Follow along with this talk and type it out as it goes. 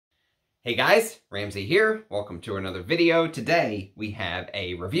Hey guys, Ramsey here. Welcome to another video. Today we have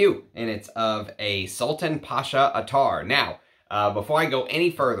a review and it's of a Sultan Pasha Attar. Now, before I go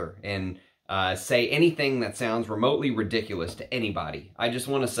any further and say anything that sounds remotely ridiculous to anybody, I just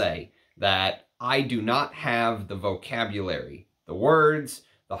want to say that I do not have the vocabulary, the words,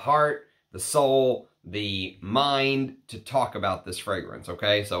 the heart, the soul, the mind to talk about this fragrance,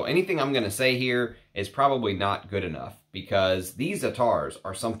 okay? So anything I'm going to say here is probably not good enough because these Attars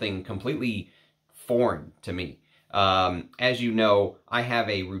are something completely foreign to me. As you know, I have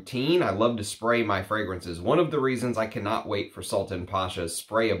a routine. I love to spray my fragrances. One of the reasons I cannot wait for Sultan Pasha's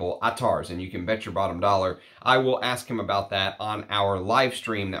sprayable Attars, and you can bet your bottom dollar I will ask him about that on our live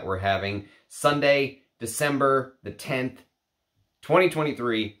stream that we're having Sunday, December the 10th,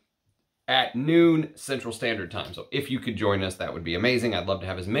 2023, at noon Central Standard Time. So if you could join us, that would be amazing. I'd love to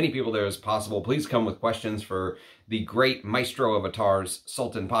have as many people there as possible. Please come with questions for the great maestro of Attars,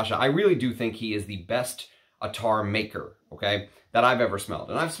 Sultan Pasha. I really do think he is the best Attar maker, okay, that I've ever smelled.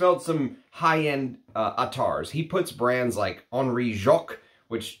 And I've smelled some high-end Attars. He puts brands like Areej,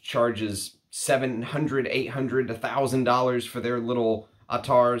 which charges $700, $800, $1,000 for their little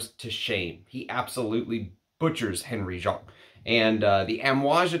Attars, to shame. He absolutely butchers Areej. And the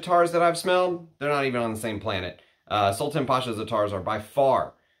Amouage Attars that I've smelled, they're not even on the same planet. Sultan Pasha's Attars are by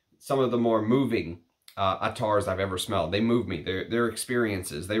far some of the more moving Attars I've ever smelled. They move me. They're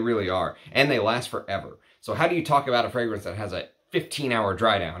experiences. They really are. And they last forever. So how do you talk about a fragrance that has a 15-hour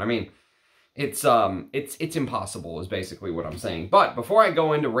dry down? I mean, it's impossible is basically what I'm saying. But before I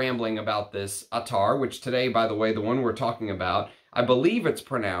go into rambling about this Attar, which today, by the way, the one we're talking about, I believe it's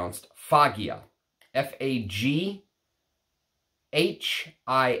pronounced Faghia. F-A-G-H-I-A,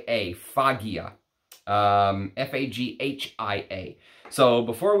 Faghia. F-A-G-H-I-A. So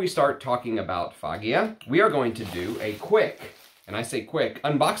before we start talking about Faghia, we are going to do a quick, and I say quick,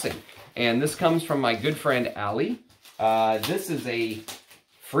 unboxing. And this comes from my good friend Allie. This is a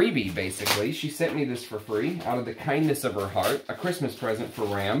freebie, basically. She sent me this for free out of the kindness of her heart, a Christmas present for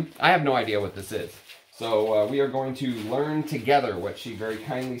Ram. I have no idea what this is. So we are going to learn together what she very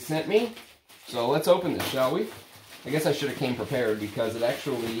kindly sent me. So let's open this, shall we? I guess I should have came prepared because it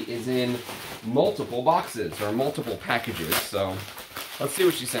actually is in multiple boxes or multiple packages. So let's see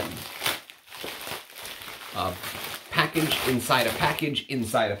what she sent me. Package inside a package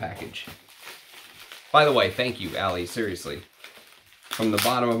inside a package. By the way, thank you, Allie, seriously. From the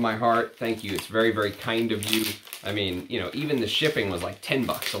bottom of my heart, thank you. It's very, very kind of you. I mean, you know, even the shipping was like 10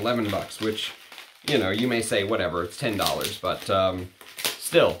 bucks, 11 bucks, which, you know, you may say, whatever, it's $10, but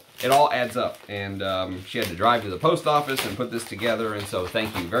still, it all adds up. And she had to drive to the post office and put this together, and so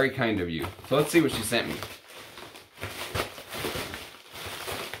thank you, very kind of you. So let's see what she sent me.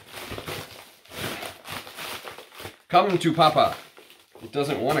 Come to Papa. It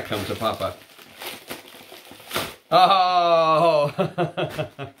doesn't want to come to Papa. Oh!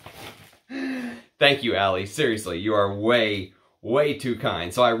 Thank you, Allie. Seriously, you are way, way too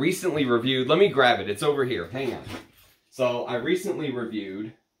kind. So I recently reviewed, let me grab it. It's over here. Hang on. So I recently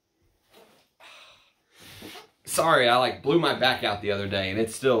reviewed, sorry, I like blew my back out the other day and it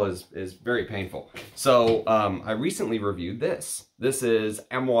still is very painful. So I recently reviewed this. This is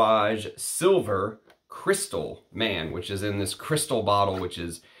Amouage Silver Cristal, man, which is in this crystal bottle, which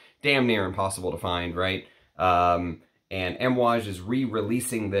is damn near impossible to find, right? And Amouage is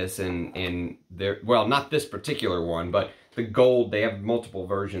re-releasing this in their, well, not this particular one, but the gold, they have multiple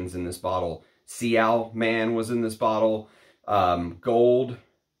versions in this bottle. Cial Man was in this bottle, gold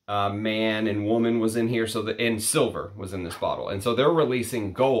man and woman was in here, so and silver was in this bottle. And so they're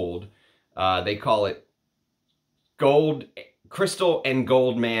releasing gold, they call it gold, crystal and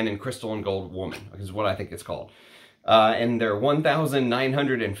gold man and crystal and gold woman, is what I think it's called. And they're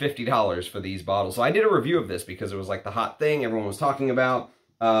 $1,950 for these bottles. So I did a review of this because it was like the hot thing everyone was talking about.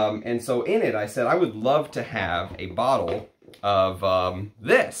 And so in it, I said I would love to have a bottle of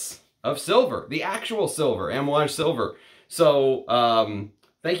this, of silver, the actual silver, Amouage Silver. So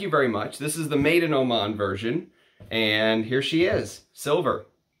thank you very much. This is the Made in Oman version. And here she is, silver.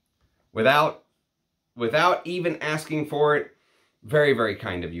 Without even asking for it. Very, very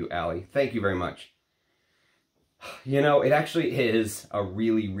kind of you, Allie. Thank you very much. You know, it actually is a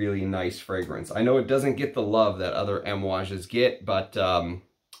really, really nice fragrance. I know it doesn't get the love that other Amouages get, but I'm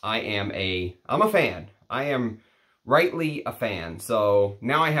a fan. I am rightly a fan. So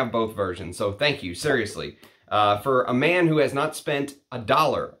now I have both versions. So thank you, seriously. For a man who has not spent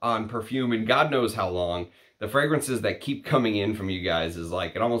 $1 on perfume in God knows how long, the fragrances that keep coming in from you guys is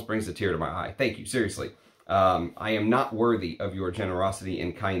like, it almost brings a tear to my eye. Thank you, seriously. I am not worthy of your generosity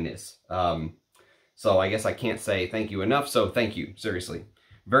and kindness. So I guess I can't say thank you enough, so thank you, seriously.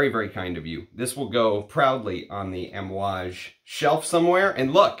 Very, very kind of you. This will go proudly on the Amouage shelf somewhere.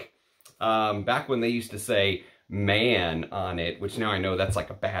 And look, back when they used to say man on it, which now I know that's like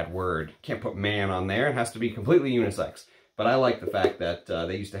a bad word. Can't put man on there. It has to be completely unisex. But I like the fact that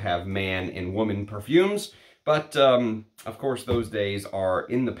they used to have man and woman perfumes. But, of course, those days are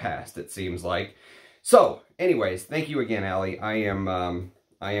in the past, it seems like. So, anyways, thank you again, Allie. I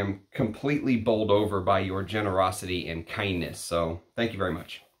am completely bowled over by your generosity and kindness. So, thank you very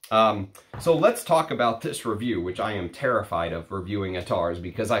much. So, let's talk about this review, which I am terrified of reviewing Attars,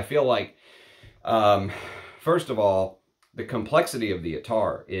 because I feel like, first of all, the complexity of the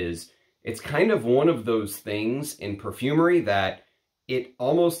Attar is, it's kind of one of those things in perfumery that it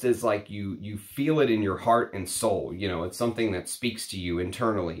almost is like you feel it in your heart and soul. You know, it's something that speaks to you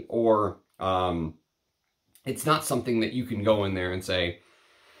internally, or it's not something that you can go in there and say,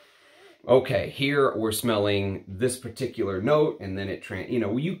 okay, here we're smelling this particular note, and then you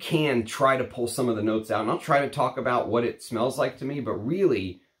know, you can try to pull some of the notes out, and I'll try to talk about what it smells like to me, but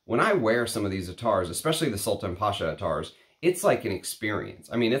really, when I wear some of these Attars, especially the Sultan Pasha Attars, it's like an experience.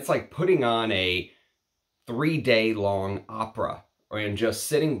 I mean, it's like putting on a 3-day-long opera, and just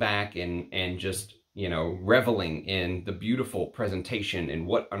sitting back and just, you know, reveling in the beautiful presentation and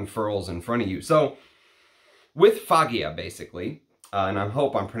what unfurls in front of you. So, with Faghia, basically, and I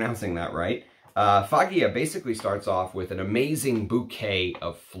hope I'm pronouncing that right, Faghia basically starts off with an amazing bouquet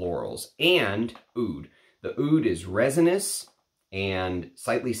of florals and oud. The oud is resinous and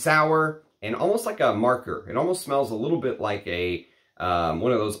slightly sour and almost like a marker. It almost smells a little bit like a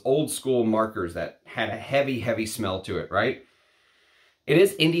one of those old school markers that had a heavy, heavy smell to it, right? It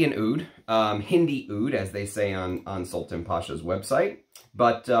is Indian oud, Hindi oud, as they say on Sultan Pasha's website,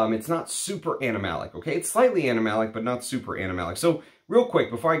 but it's not super animalic, okay? It's slightly animalic, but not super animalic. So, real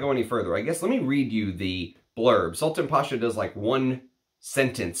quick, before I go any further, I guess let me read you the blurb. Sultan Pasha does like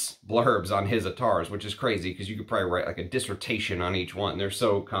 1-sentence blurbs on his Attars, which is crazy, because you could probably write like a dissertation on each one. They're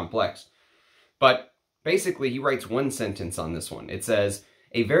so complex. But basically, he writes 1 sentence on this one. It says,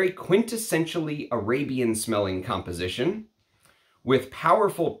 a very quintessentially Arabian-smelling composition, with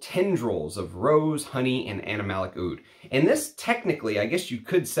powerful tendrils of rose, honey, and animalic oud. And this, technically, I guess you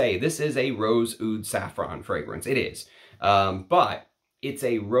could say, this is a rose oud saffron fragrance. It is. But it's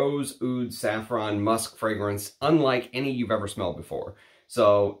a rose oud saffron musk fragrance, unlike any you've ever smelled before.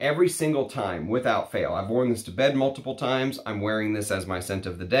 So every single time, without fail, I've worn this to bed multiple times. I'm wearing this as my scent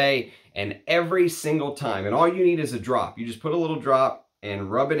of the day. And every single time, and all you need is a drop. You just put a little drop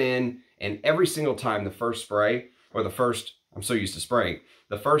and rub it in. And every single time, the first spray, or the first, I'm so used to spraying,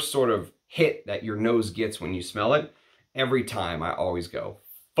 the first sort of hit that your nose gets when you smell it, every time I always go,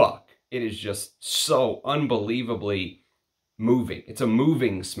 fuck. It is just so unbelievably moving. It's a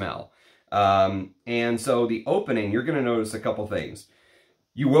moving smell. And so the opening, you're going to notice a couple things.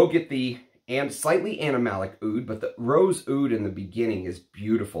 You will get the slightly animalic oud, but the rose oud in the beginning is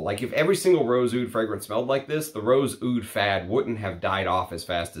beautiful. Like if every single rose oud fragrance smelled like this, the rose oud fad wouldn't have died off as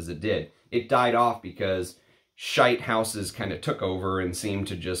fast as it did. It died off because shite houses kind of took over and seemed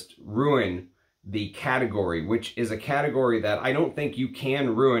to just ruin the category, which is a category that I don't think you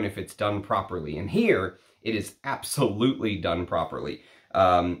can ruin if it's done properly. And here, it is absolutely done properly.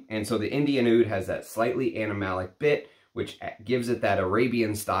 And so the Indian oud has that slightly animalic bit, which gives it that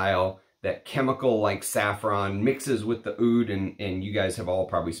Arabian style, that chemical like saffron mixes with the oud, and you guys have all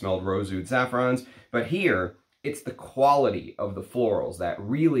probably smelled rose oud saffrons. But here, it's the quality of the florals that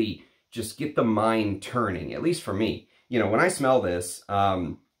really just get the mind turning, at least for me. You know, when I smell this,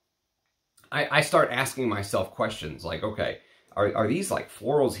 I start asking myself questions like, okay, are these like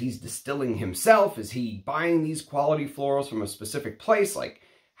florals he's distilling himself? Is he buying these quality florals from a specific place? Like,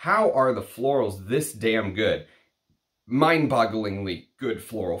 how are the florals this damn good? Mind-bogglingly good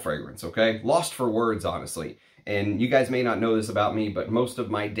floral fragrance, okay? Lost for words, honestly. And you guys may not know this about me, but most of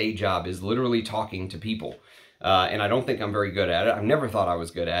my day job is literally talking to people. And I don't think I'm very good at it. I've never thought I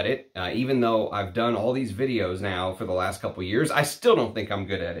was good at it. Even though I've done all these videos now for the last couple years, I still don't think I'm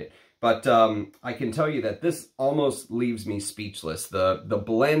good at it. But I can tell you that this almost leaves me speechless. The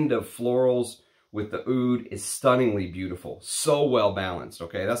blend of florals with the oud is stunningly beautiful. So well balanced,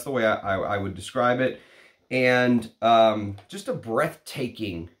 okay? That's the way I would describe it. And just a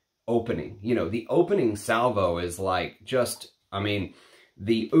breathtaking opening. You know, the opening salvo is like just, I mean,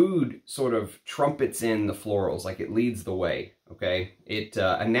 the oud sort of trumpets in the florals, like it leads the way, okay? It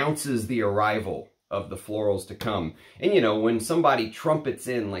announces the arrival of the florals to come. And, you know, when somebody trumpets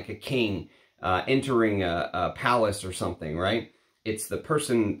in like a king entering a palace or something, right? It's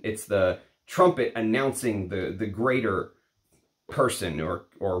the trumpet announcing the greater person or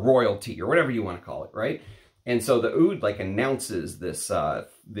royalty or whatever you want to call it, right? And so the oud like announces this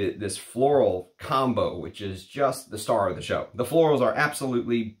this floral combo, which is just the star of the show. The florals are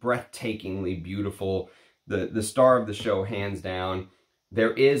absolutely breathtakingly beautiful. The star of the show, hands down.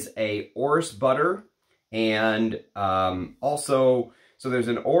 There is a orris butter, and also, so there's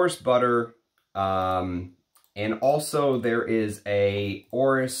an orris butter, and also there is a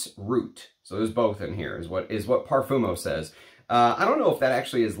orris root. So there's both in here, is what Parfumo says. I don't know if that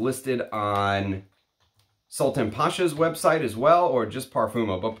actually is listed on Sultan Pasha's website as well, or just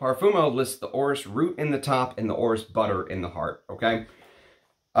Parfumo. But Parfumo lists the orris root in the top and the orris butter in the heart, okay?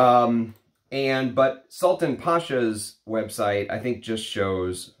 But Sultan Pasha's website, I think, just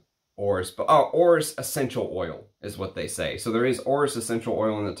shows orris, orris essential oil is what they say. So there is orris essential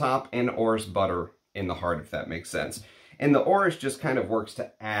oil in the top and orris butter in the heart, if that makes sense. And the orris just kind of works to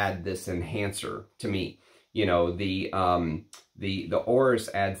add this enhancer to me. You know, the orris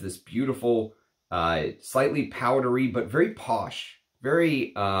adds this beautiful, slightly powdery, but very posh,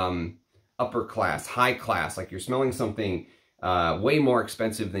 very upper class, high class, like you're smelling something way more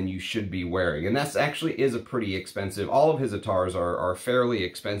expensive than you should be wearing. And that's actually is a pretty expensive. All of his attars are fairly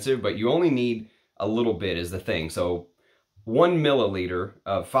expensive, but you only need a little bit is the thing. So 1 milliliter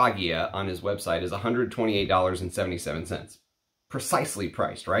of Faghia on his website is $128.77. Precisely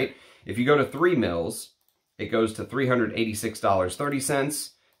priced, right? If you go to 3 mils, it goes to $386.30.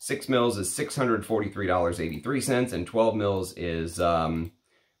 6 mils is $643.83, and 12 mils is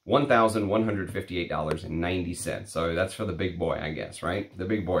 $1,158.90. So that's for the big boy, I guess, right? The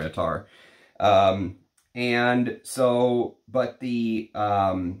big boy Attar. And so, but the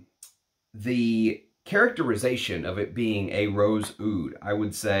characterization of it being a rose oud, I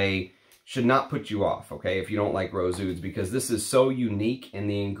would say, should not put you off, okay, if you don't like rose ouds, because this is so unique and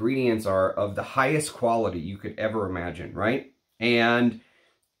the ingredients are of the highest quality you could ever imagine, right? And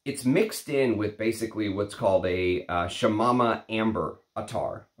it's mixed in with basically what's called a Shamama Ambre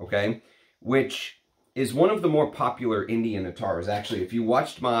Attar, okay, which is one of the more popular Indian attars. Actually, if you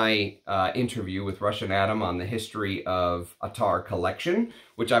watched my interview with Russian Adam on the history of Attar collection,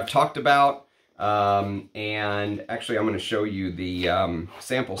 which I've talked about, and actually I'm going to show you the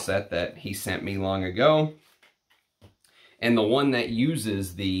sample set that he sent me long ago, and the one that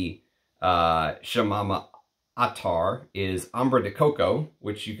uses the Shamama Attar is Ambre de Coco,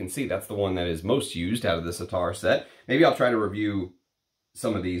 which you can see that's the one that is most used out of this Attar set. Maybe I'll try to review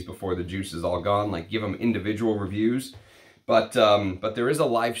some of these before the juice is all gone, like give them individual reviews. But there is a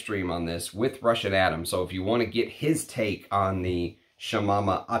live stream on this with Russian Adam, so if you want to get his take on the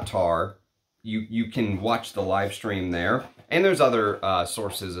Shamama Attar, you can watch the live stream there. And there's other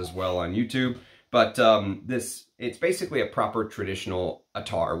sources as well on YouTube. But it's basically a proper traditional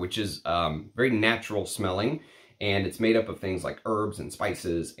attar, which is very natural smelling, and it's made up of things like herbs and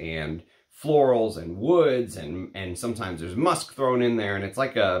spices and florals and woods, and sometimes there's musk thrown in there, and it's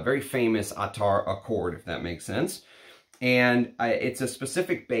like a very famous attar accord, if that makes sense. And it's a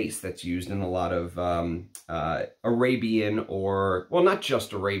specific base that's used in a lot of Arabian, or, well, not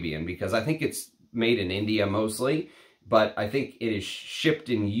just Arabian, because I think it's made in India mostly, but I think it is shipped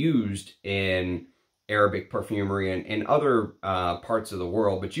and used in Arabic perfumery and other parts of the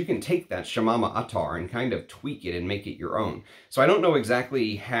world. But you can take that Shamama Attar and kind of tweak it and make it your own. So I don't know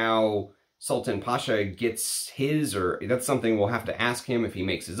exactly how Sultan Pasha gets his, or that's something we'll have to ask him if he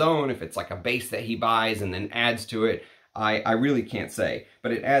makes his own, if it's like a base that he buys and then adds to it. I really can't say.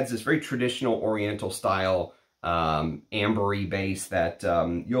 But it adds this very traditional Oriental style ambery base that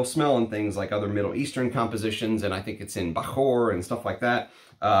you'll smell in things like other Middle Eastern compositions, and I think it's in Bahor and stuff like that.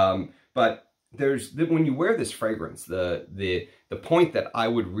 But when you wear this fragrance, the point that I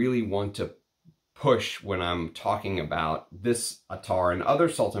would really want to push when I'm talking about this attar and other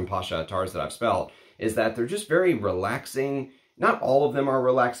Sultan Pasha attars that I've smelled is that they're just very relaxing. Not all of them are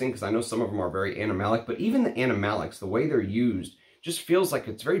relaxing, because I know some of them are very animalic, but even the animalics, the way they're used, just feels like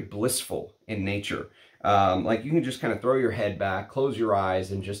it's very blissful in nature. Like you can just kind of throw your head back, close your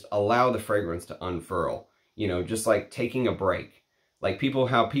eyes, and just allow the fragrance to unfurl. You know, just like taking a break. Like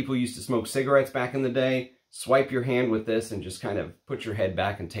how people used to smoke cigarettes back in the day. Swipe your hand with this and just kind of put your head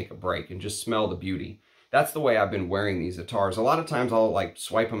back and take a break and just smell the beauty. That's the way I've been wearing these attars. A lot of times I'll like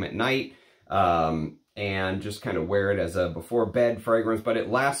swipe them at night and just kind of wear it as a before bed fragrance, but it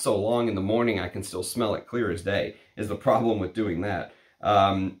lasts so long in the morning I can still smell it clear as day, is the problem with doing that.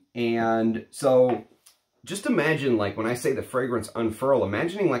 And so just imagine, like when I say the fragrance unfurl,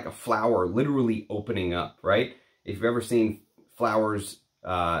 imagining like a flower literally opening up, right? If you've ever seen flowers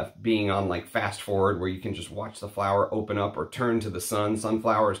being on like fast forward, where you can just watch the flower open up or turn to the sun.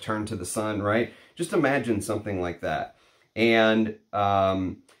 Sunflowers turn to the sun, right? Just imagine something like that. And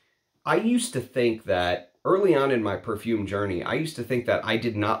I used to think that early on in my perfume journey, I used to think that I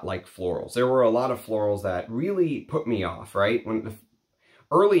did not like florals. There were a lot of florals that really put me off, right?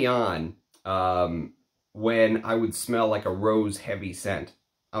 Early on, when I would smell like a rose heavy scent,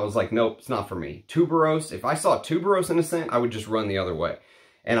 I was like, nope, it's not for me. Tuberose, if I saw tuberose in a scent, I would just run the other way.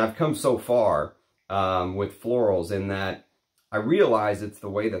 And I've come so far with florals in that I realize it's the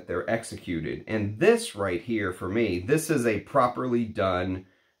way that they're executed. And this right here, for me, this is a properly done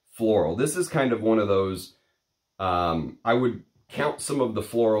floral. This is kind of one of those, I would count some of the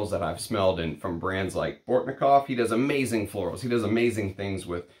florals that I've smelled in from brands like Bortnikov. He does amazing florals. He does amazing things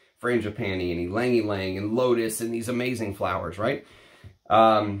with frangipani and ylang ylang and lotus and these amazing flowers, right?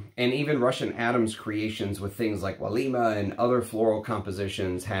 And even Russian Adams creations with things like Walima and other floral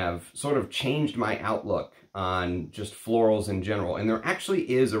compositions have sort of changed my outlook on just florals in general. And there actually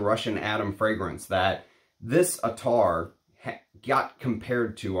is a Russian Adam fragrance that this Attar got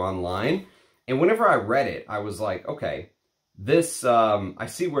compared to online. And whenever I read it, I was like, okay, this, I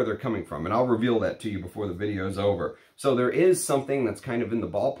see where they're coming from. And I'll reveal that to you before the video is over. So there is something that's kind of in the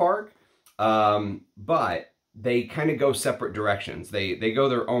ballpark, but they kind of go separate directions. They go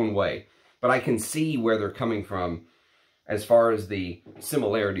their own way. But I can see where they're coming from as far as the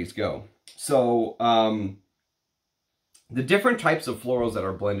similarities go. So, the different types of florals that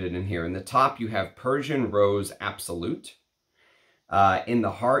are blended in here. In the top, you have Persian Rose Absolute. In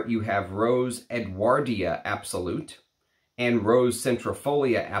the heart, you have Rose Edwardia Absolute and Rose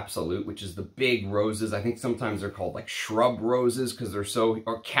Centrifolia Absolute, which is the big roses. I think sometimes they're called like shrub roses because they're so,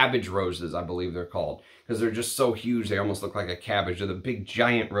 or cabbage roses, I believe they're called, because they're just so huge. They almost look like a cabbage. They're the big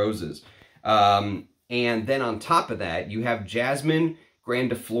giant roses. And then on top of that, you have Jasmine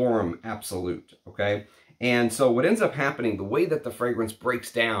Grandiflorum Absolute, okay? And so what ends up happening, the way that the fragrance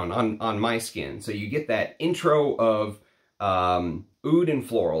breaks down on my skin, so you get that intro of oud and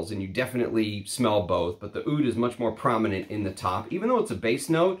florals, and you definitely smell both, but the oud is much more prominent in the top. Even though it's a base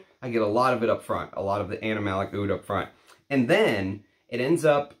note, I get a lot of it up front, a lot of the animalic oud up front. And then it ends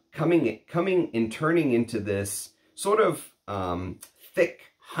up coming and turning into this sort of thick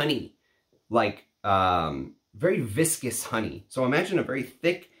honey, like very viscous honey. So imagine a very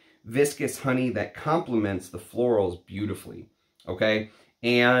thick, viscous honey that complements the florals beautifully, okay?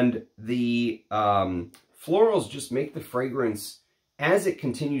 And the florals just make the fragrance, as it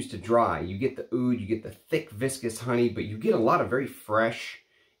continues to dry, you get the oud, you get the thick, viscous honey, but you get a lot of very fresh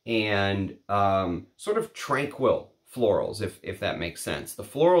and sort of tranquil florals, if that makes sense. The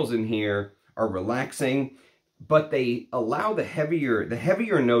florals in here are relaxing, but they allow the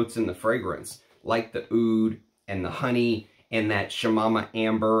heavier notes in the fragrance, like the oud and the honey, and that Shamama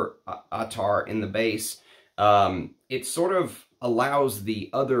Amber Attar in the base. It sort of allows the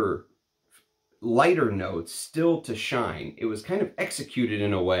other lighter notes still to shine. It was kind of executed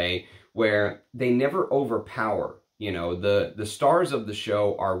in a way where they never overpower. You know, the stars of the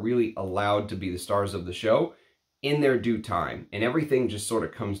show are really allowed to be the stars of the show in their due time, and everything just sort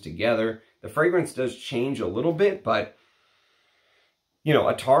of comes together. The fragrance does change a little bit, but you know,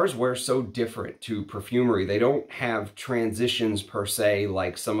 Attars wear so different to perfumery. They don't have transitions per se,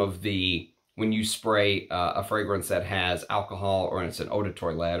 like some of the, when you spray a fragrance that has alcohol, or it's an eau de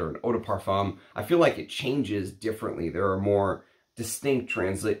toilette or an eau de parfum, I feel like it changes differently. There are more distinct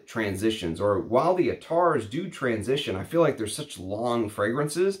transitions. Or while the Attars do transition, I feel like there's such long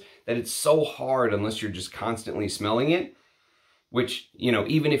fragrances that it's so hard unless you're just constantly smelling it, which, you know,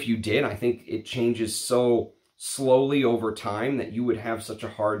 even if you did, I think it changes so slowly over time that you would have such a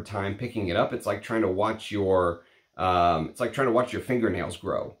hard time picking it up. It's like trying to watch your fingernails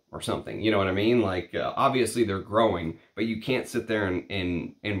grow or something. You know what I mean? Like, obviously they're growing, but you can't sit there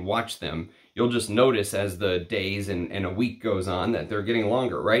and watch them. You'll just notice as the days and a week goes on that they're getting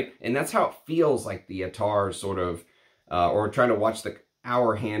longer, right? And that's how it feels like the Attar sort of, or trying to watch the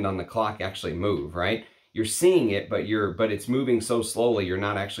hour hand on the clock actually move, right? You're seeing it, but it's moving so slowly, you're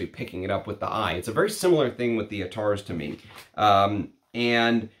not actually picking it up with the eye. It's a very similar thing with the Attars to me.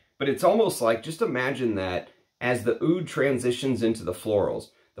 But it's almost like, just imagine that as the oud transitions into the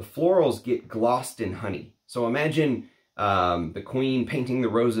florals get glossed in honey. So imagine the queen painting the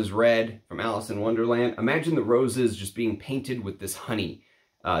roses red from Alice in Wonderland. Imagine the roses just being painted with this honey,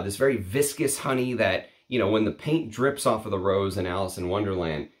 this very viscous honey that, you know, when the paint drips off of the rose in Alice in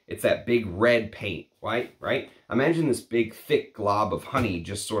Wonderland, it's that big red paint, right? Imagine this big, thick glob of honey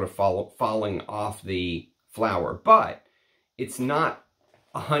just sort of falling off the flower. But it's not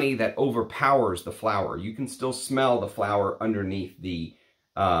a honey that overpowers the flower. You can still smell the flower underneath the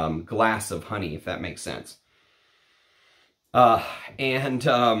glass of honey, if that makes sense. So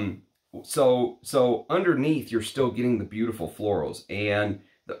underneath, you're still getting the beautiful florals. And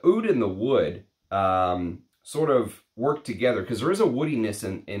the oud and the wood sort of work together, because there is a woodiness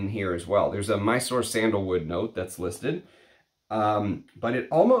in here as well. There's a Mysore sandalwood note that's listed, but it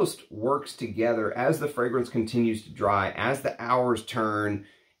almost works together as the fragrance continues to dry, as the hours turn,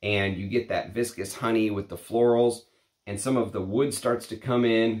 and you get that viscous honey with the florals, and some of the wood starts to come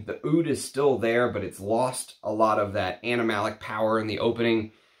in. The oud is still there, but it's lost a lot of that animalic power in the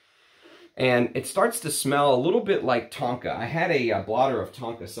opening. And it starts to smell a little bit like tonka. I had a blotter of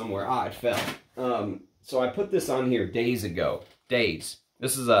tonka somewhere. Ah, it fell. So I put this on here days ago. Days.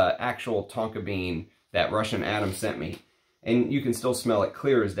 This is an actual tonka bean that Russian Adam sent me. And you can still smell it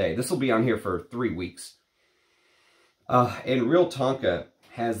clear as day. This will be on here for 3 weeks. And real tonka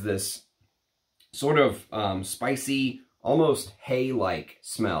has this sort of spicy, almost hay-like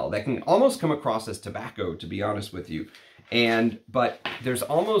smell that can almost come across as tobacco, to be honest with you. But there's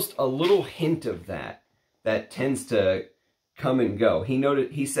almost a little hint of that tends to come and go.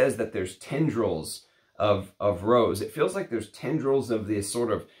 He says that there's tendrils of rose. It feels like there's tendrils of this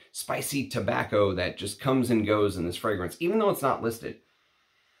sort of spicy tobacco that just comes and goes in this fragrance, even though it's not listed.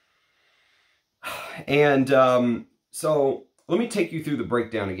 And so let me take you through the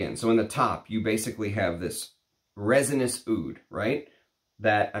breakdown again. So in the top, you basically have this resinous oud, right?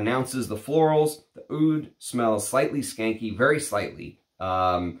 That announces the florals. The oud smells slightly skanky, very slightly.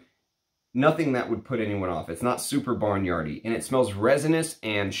 Nothing that would put anyone off. It's not super barnyardy, and it smells resinous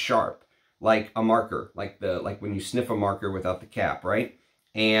and sharp, like a marker, like when you sniff a marker without the cap, right?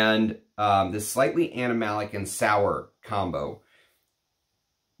 And this slightly animalic and sour combo.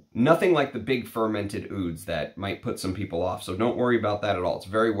 Nothing like the big fermented ouds that might put some people off, so don't worry about that at all. It's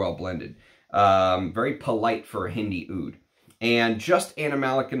very well blended. Very polite for a Hindi oud. And just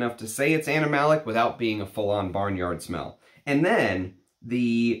animalic enough to say it's animalic without being a full-on barnyard smell. And then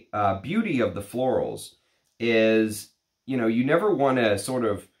the beauty of the florals is, you know, you never want to sort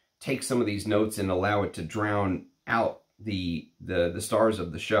of take some of these notes and allow it to drown out the stars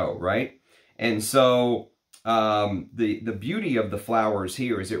of the show, right? And so the beauty of the flowers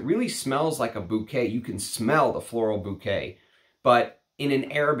here is it really smells like a bouquet. You can smell the floral bouquet, but in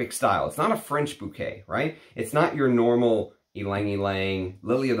an Arabic style. It's not a French bouquet, right? It's not your normal ylang-ylang,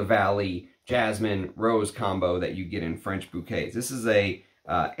 lily of the valley, jasmine, rose combo that you get in French bouquets. This is a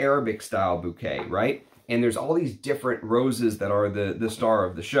Arabic style bouquet, right? And there's all these different roses that are the star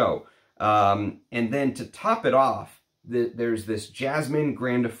of the show. And then to top it off, there's this Jasmine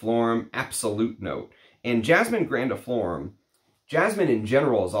grandiflorum absolute note. And Jasmine grandiflorum, jasmine in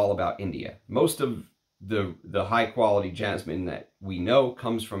general is all about India. Most of the high quality jasmine that we know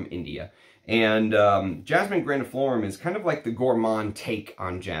comes from India. And Jasmine grandiflorum is kind of like the gourmand take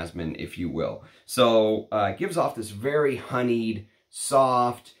on jasmine, if you will. So it gives off this very honeyed,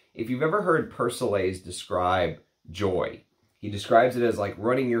 soft. If you've ever heard Persolaise describe joy, he describes it as like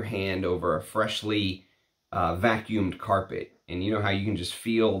running your hand over a freshly vacuumed carpet. And you know how you can just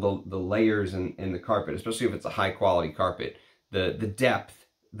feel the layers in the carpet, especially if it's a high quality carpet. The depth,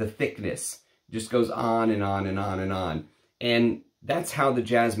 the thickness just goes on and on and on and on. And that's how the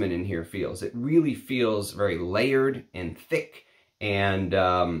jasmine in here feels. It really feels very layered and thick, and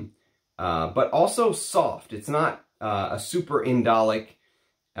but also soft. It's not a super indolic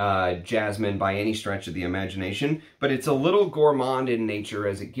jasmine by any stretch of the imagination, but it's a little gourmand in nature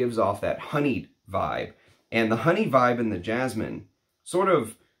as it gives off that honeyed vibe. And the honey vibe in the jasmine sort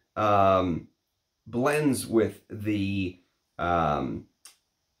of blends with the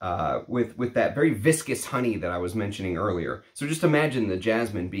with that very viscous honey that I was mentioning earlier. So just imagine the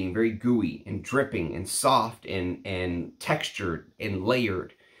jasmine being very gooey and dripping and soft and textured and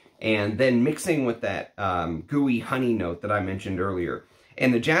layered, and then mixing with that gooey honey note that I mentioned earlier.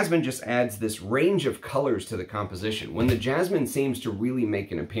 And the jasmine just adds this range of colors to the composition. When the jasmine seems to really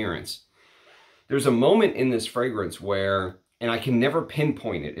make an appearance, there's a moment in this fragrance where, and I can never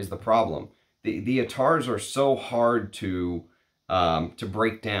pinpoint it is the problem, the attars are so hard to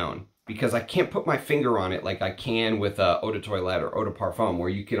break down, because I can't put my finger on it like I can with Eau de Toilette or Eau de Parfum, where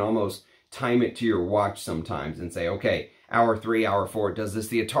you can almost time it to your watch sometimes and say, okay, hour 3, hour 4, it does this.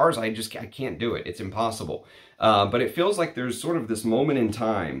 The attars, I can't do it. It's impossible. But it feels like there's sort of this moment in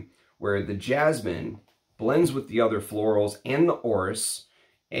time where the jasmine blends with the other florals and the orris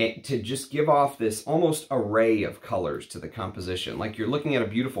to just give off this almost array of colors to the composition, like you're looking at a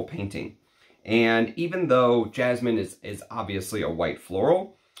beautiful painting. And even though jasmine is obviously a white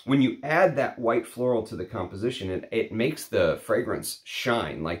floral, when you add that white floral to the composition, it makes the fragrance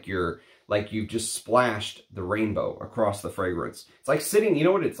shine like you've just splashed the rainbow across the fragrance. It's like sitting, you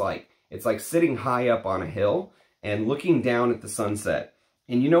know what it's like? It's like sitting high up on a hill and looking down at the sunset.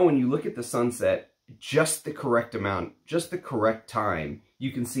 And you know, when you look at the sunset, just the correct amount, just the correct time,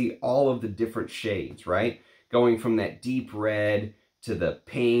 you can see all of the different shades, right? Going from that deep red to the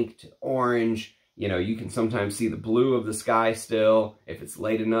pink to orange. You know, you can sometimes see the blue of the sky still. If it's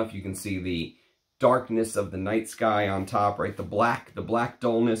late enough, you can see the darkness of the night sky on top, right? The black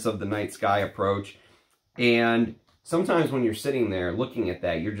dullness of the night sky approach. And sometimes when you're sitting there looking at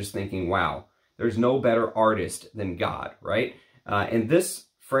that, you're just thinking, wow, there's no better artist than God, right? And this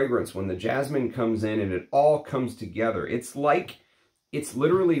fragrance, when the jasmine comes in and it all comes together, it's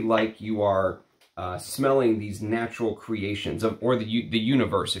literally like you are smelling these natural creations or the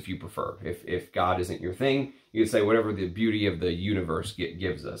universe, if you prefer. If God isn't your thing, you could say whatever the beauty of the universe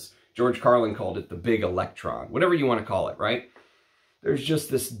gives us. George Carlin called it the big electron, whatever you want to call it, right? There's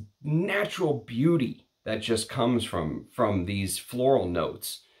just this natural beauty that just comes from these floral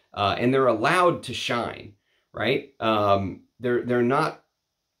notes, and they're allowed to shine, right? They're not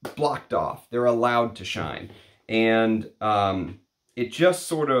blocked off. They're allowed to shine, and it just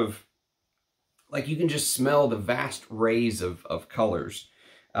sort of, like, you can just smell the vast rays of colors.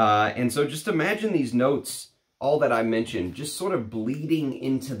 And so just imagine these notes, all that I mentioned, just sort of bleeding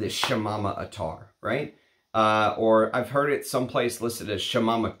into this Shamama Attar, right? Or I've heard it someplace listed as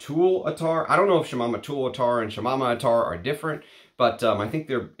Shamama Tool Attar. I don't know if Shamama Tool Attar and Shamama Attar are different, but I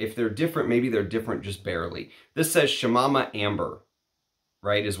think if they're different, maybe they're different just barely. This says Shamama Ambre,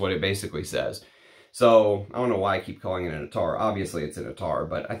 right, is what it basically says. So, I don't know why I keep calling it an Attar. Obviously, it's an Attar,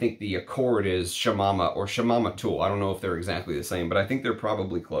 but I think the accord is Shamama or Shamama Tool. I don't know if they're exactly the same, but I think they're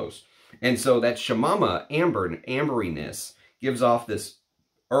probably close. And so that Shamama amberiness gives off this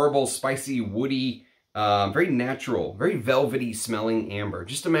herbal, spicy, woody, very natural, very velvety smelling amber.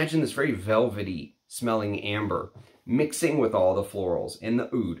 Just imagine this very velvety smelling amber mixing with all the florals and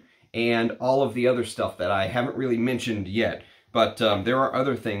the oud and all of the other stuff that I haven't really mentioned yet. But there are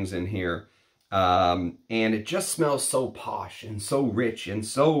other things in here. And it just smells so posh and so rich and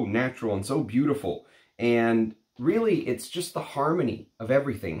so natural and so beautiful. And really, it's just the harmony of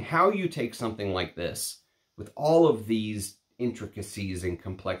everything. How you take something like this with all of these intricacies and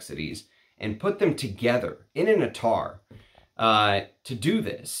complexities and put them together in an attar to do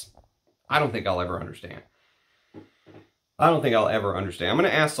this, I don't think I'll ever understand. I don't think I'll ever understand. I'm going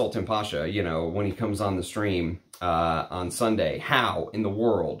to ask Sultan Pasha, you know, when he comes on the stream on Sunday, how in the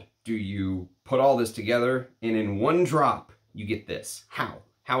world do you put all this together and in one drop you get this? How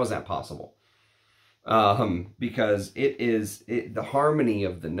is that possible? Because the harmony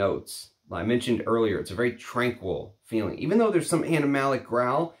of the notes, I mentioned earlier, it's a very tranquil feeling. Even though there's some animalic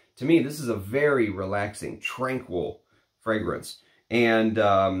growl, to me this is a very relaxing, tranquil fragrance. And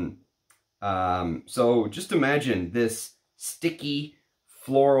so just imagine this sticky,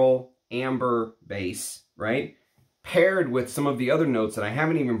 floral, amber base, right? Paired with some of the other notes that I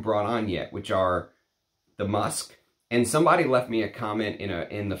haven't even brought on yet, which are the musk. And somebody left me a comment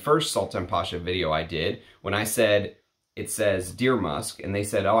in the first Sultan Pasha video I did when I said it says deer musk, and they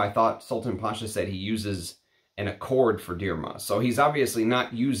said, oh, I thought Sultan Pasha said he uses an accord for deer musk. So he's obviously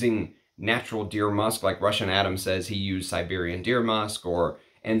not using natural deer musk like Russian Adam says he used Siberian deer musk, or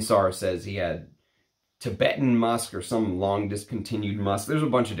Ensar says he had Tibetan musk or some long discontinued musk. There's a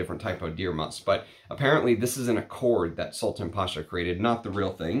bunch of different type of deer musk, but apparently this is an accord that Sultan Pasha created, not the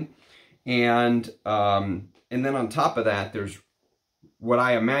real thing. And then on top of that, there's what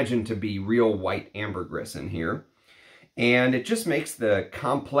I imagine to be real white ambergris in here. And it just makes the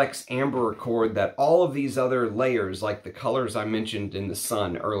complex amber accord that all of these other layers, like the colors I mentioned in the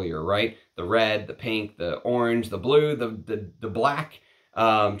sun earlier, right? The red, the pink, the orange, the blue, the black,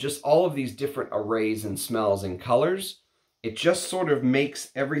 just all of these different arrays and smells and colors. It just sort of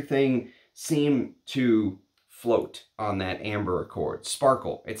makes everything seem to float on that amber accord,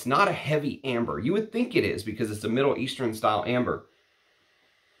 sparkle. It's not a heavy amber. You would think it is because it's a Middle Eastern style amber.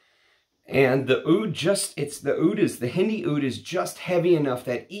 And the oud the Hindi oud is just heavy enough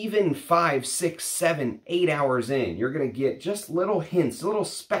that even 5, 6, 7, 8 hours in, you're going to get just little hints, little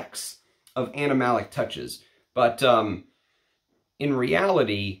specks of animalic touches. But in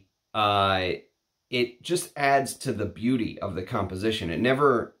reality, it just adds to the beauty of the composition. It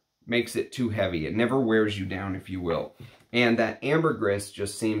never makes it too heavy. It never wears you down, if you will. And that ambergris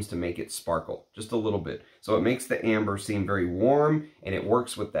just seems to make it sparkle just a little bit. So it makes the amber seem very warm, and it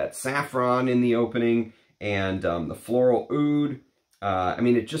works with that saffron in the opening and the floral oud. I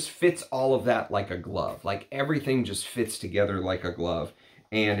mean, it just fits all of that like a glove. Like everything just fits together like a glove.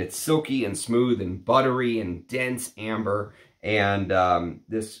 And it's silky and smooth and buttery and dense amber. And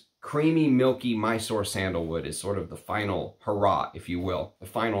this creamy, milky Mysore sandalwood is sort of the final hurrah, if you will. The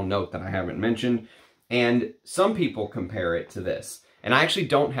final note that I haven't mentioned. And some people compare it to this. And I actually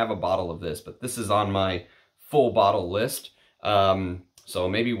don't have a bottle of this, but this is on my full bottle list. So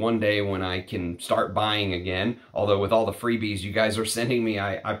maybe one day when I can start buying again, although with all the freebies you guys are sending me,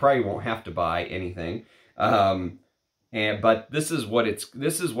 I probably won't have to buy anything. But this is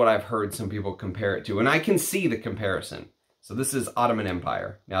what I've heard some people compare it to, and I can see the comparison. So this is Ottoman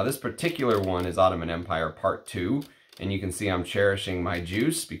Empire. Now this particular one is Ottoman Empire Part 2, and you can see I'm cherishing my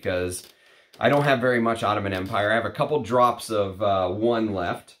juice because I don't have very much Ottoman Empire. I have a couple drops of one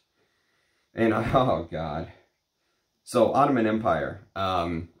left, and oh god. So Ottoman Empire,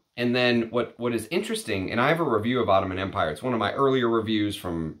 and then what is interesting, and I have a review of Ottoman Empire. It's one of my earlier reviews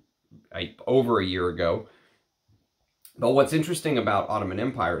from over a year ago. But what's interesting about Ottoman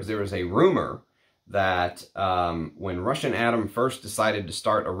Empire is there was a rumor that when Russian Adam first decided to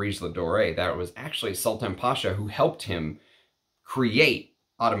start Areej Dore, that it was actually Sultan Pasha who helped him create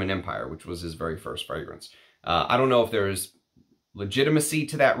Ottoman Empire, which was his very first fragrance. I don't know if there's legitimacy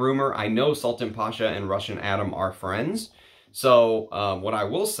to that rumor. I know Sultan Pasha and Russian Adam are friends. So what I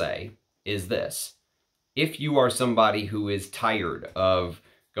will say is this. If you are somebody who is tired of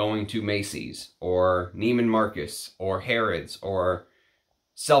going to Macy's or Neiman Marcus or Harrods or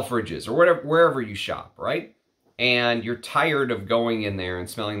Selfridges or whatever, wherever you shop, right? And you're tired of going in there and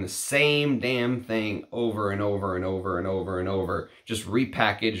smelling the same damn thing over and over and over and over and over, just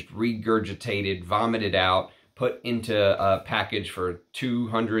repackaged, regurgitated, vomited out, put into a package for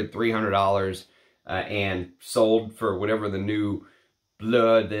 $200, $300, and sold for whatever the new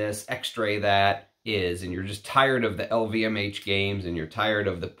bleu this, extrait that is, and you're just tired of the LVMH games, and you're tired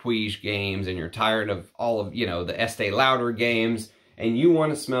of the Puig games, and you're tired of all of, you know, the Estee Lauder games, and you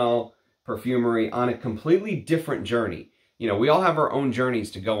want to smell perfumery on a completely different journey. You know, we all have our own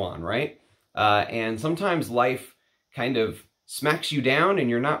journeys to go on, right? And sometimes life kind of smacks you down and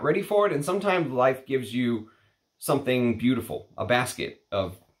you're not ready for it, and sometimes life gives you something beautiful, a basket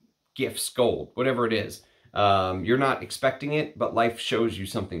of gifts, gold, whatever it is. You're not expecting it, but life shows you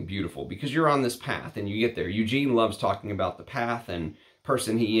something beautiful because you're on this path and you get there. Eugene loves talking about the path and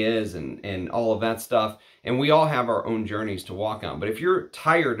person he is and all of that stuff. And we all have our own journeys to walk on. But if you're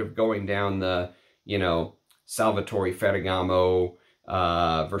tired of going down the, you know, Salvatore Ferragamo,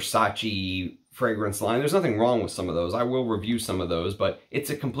 Versace fragrance line, there's nothing wrong with some of those. I will review some of those, but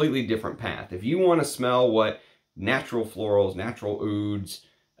it's a completely different path. If you want to smell what natural florals, natural ouds,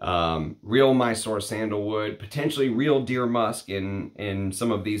 real Mysore sandalwood, potentially real deer musk in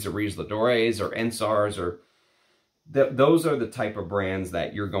some of these Areej Dores or Ensars, or those are the type of brands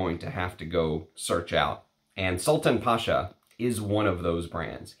that you're going to have to go search out. And Sultan Pasha is one of those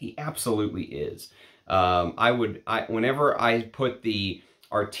brands. He absolutely is. Whenever I put the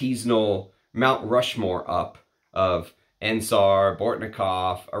artisanal Mount Rushmore up of Ensar,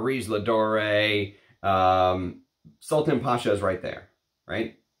 Bortnikov, Areej Dore, Sultan Pasha is right there,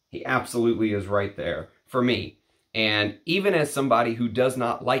 right? He absolutely is right there for me. And even as somebody who does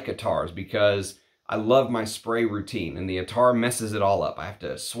not like Attars, because I love my spray routine and the Attar messes it all up. I have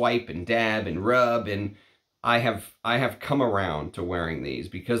to swipe and dab and rub, and I have come around to wearing these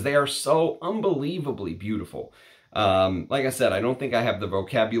because they are so unbelievably beautiful. Like I said, I don't think I have the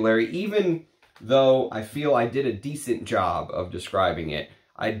vocabulary, even though I feel I did a decent job of describing it.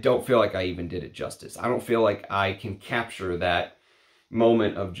 I don't feel like I even did it justice. I don't feel like I can capture that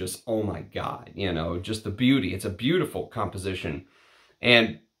moment of just, oh my God, you know, just the beauty. It's a beautiful composition.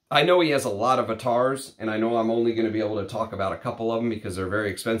 And I know he has a lot of Attars, and I know I'm only going to be able to talk about a couple of them because they're very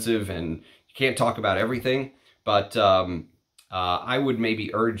expensive and you can't talk about everything. But I would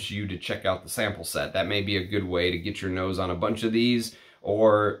maybe urge you to check out the sample set. That may be a good way to get your nose on a bunch of these,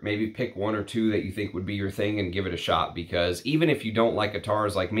 or maybe pick one or two that you think would be your thing and give it a shot, because even if you don't like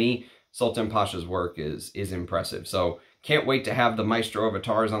Attars like me, Sultan Pasha's work is impressive. So can't wait to have the Maestro of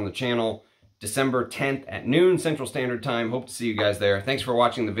Attars on the channel December 10th at noon Central Standard Time. Hope to see you guys there. Thanks for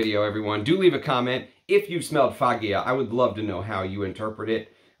watching the video, everyone. Do leave a comment if you've smelled Faghia. I would love to know how you interpret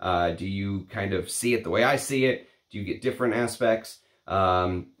it. Do you kind of see it the way I see it? Do you get different aspects?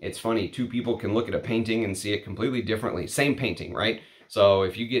 It's funny, two people can look at a painting and see it completely differently. Same painting, right? So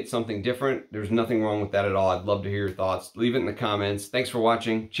if you get something different, there's nothing wrong with that at all. I'd love to hear your thoughts. Leave it in the comments. Thanks for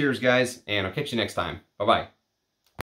watching. Cheers, guys, and I'll catch you next time. Bye-bye.